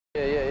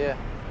Yeah.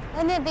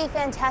 Wouldn't it be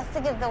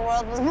fantastic if the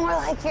world was more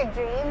like your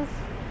dreams?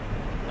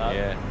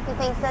 Yeah. You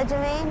think so,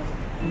 Jermaine?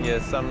 Yeah,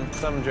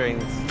 some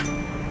dreams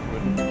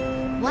would.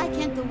 Why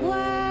can't the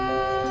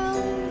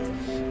world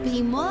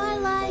be more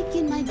like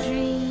in my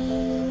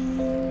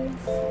dreams?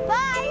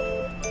 Bye!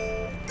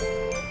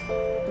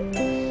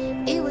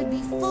 It would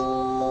be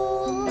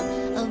full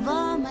of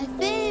all my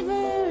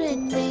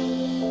favorite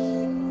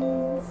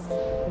things.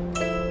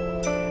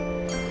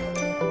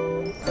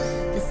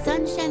 The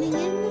sun shining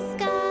in the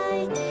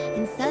sky,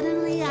 and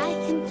suddenly I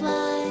can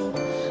fly.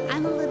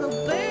 I'm a little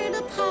bird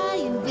up high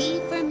in V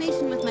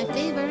formation with my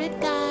favorite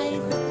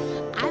guys.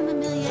 I'm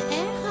Amelia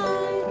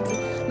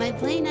Earhart, my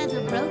plane has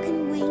a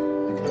broken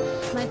wing.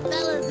 My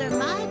fellas are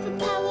my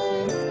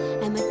propellers,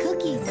 and my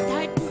cookies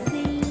start to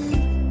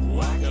sing.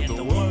 Why can't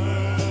the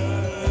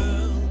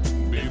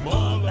world be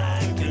more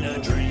like in a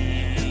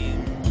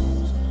dream?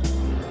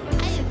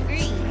 I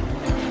agree.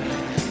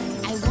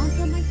 I won't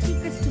tell my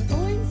secrets to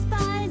foreign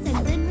spies,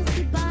 and then miss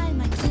goodbye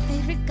my two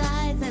favorite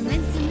guys. I'm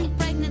instantly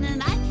pregnant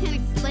and I can't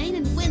explain,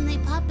 and when they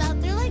pop out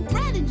they're like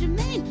Brad and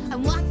Jermaine.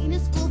 I'm walking to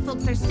school,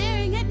 folks are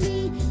staring at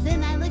me,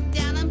 then I look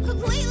down, I'm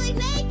completely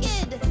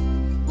naked.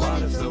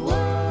 What if the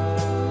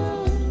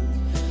world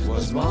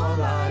was more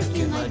like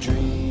in my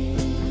dream?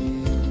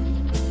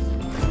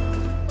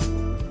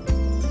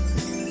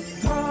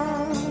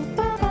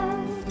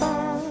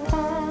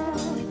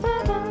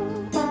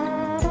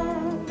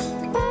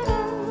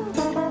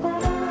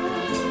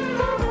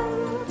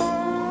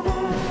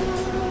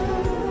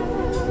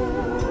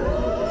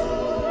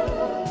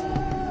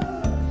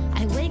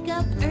 I wake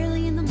up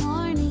early in the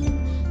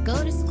morning,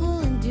 go to school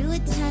and do a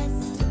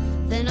test.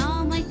 Then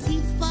all my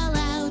teeth fall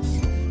out,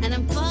 and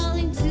I'm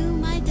falling to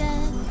my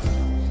death.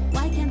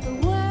 Why can't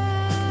the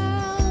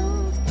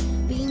world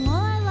be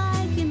more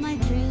like in my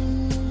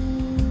dreams?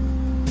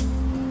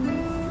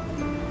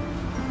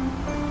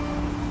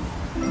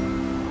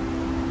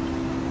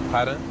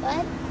 Pardon?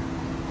 What?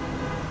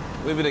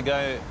 We better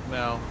go,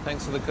 Mel.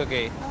 Thanks for the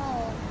cookie.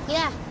 Oh,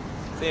 yeah.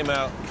 See you,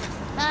 Mel.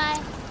 Bye.